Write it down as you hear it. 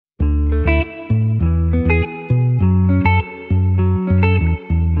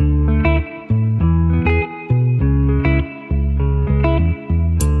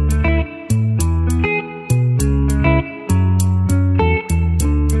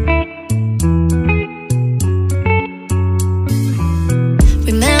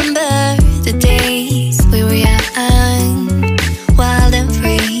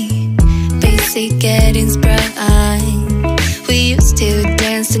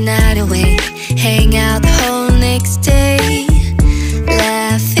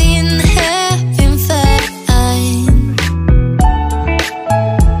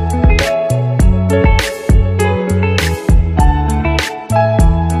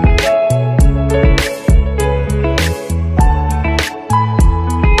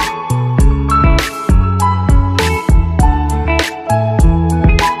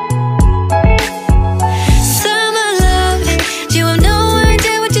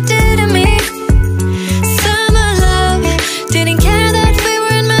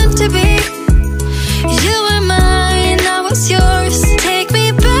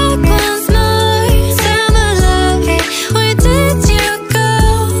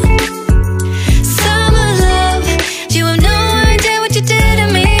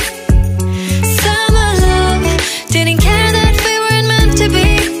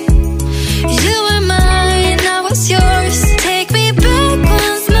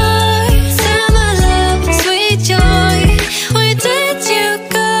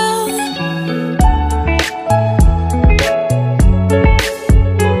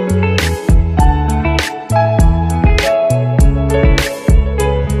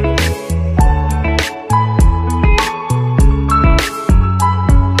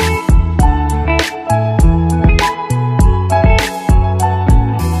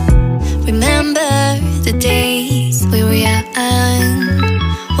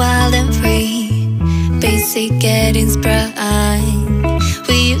getting sprung.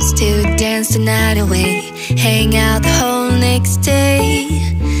 We used to dance the night away, hang out the whole next day,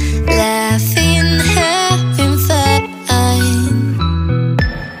 laughing, having fun.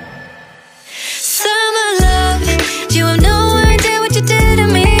 Summer love, you have no idea what you did to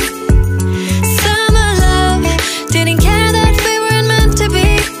me. Summer love, didn't care that we weren't meant to be.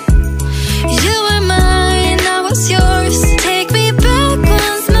 You were mine, I was yours. Take me back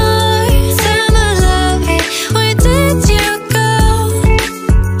once more. Summer love, where did you go?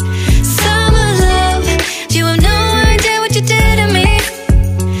 Summer love, you have no idea what you did to me.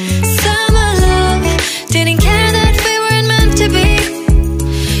 Summer love, didn't care that we weren't meant to be.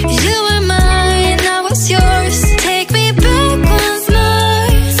 You were mine, I was yours. Take me back once more.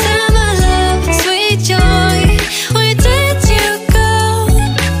 Summer love, sweet joy, where did you go?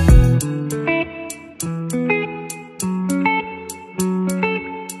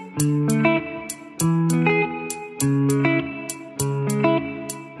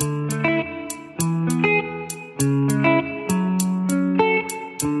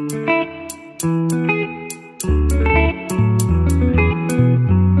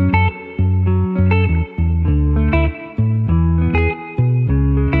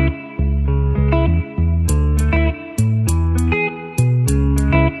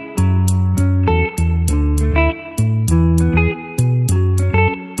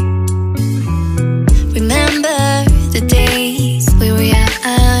 Remember the days we were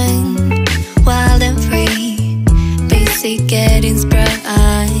young, wild and free, basic getting sprung.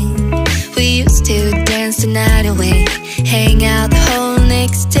 We used to dance the night away, hang out the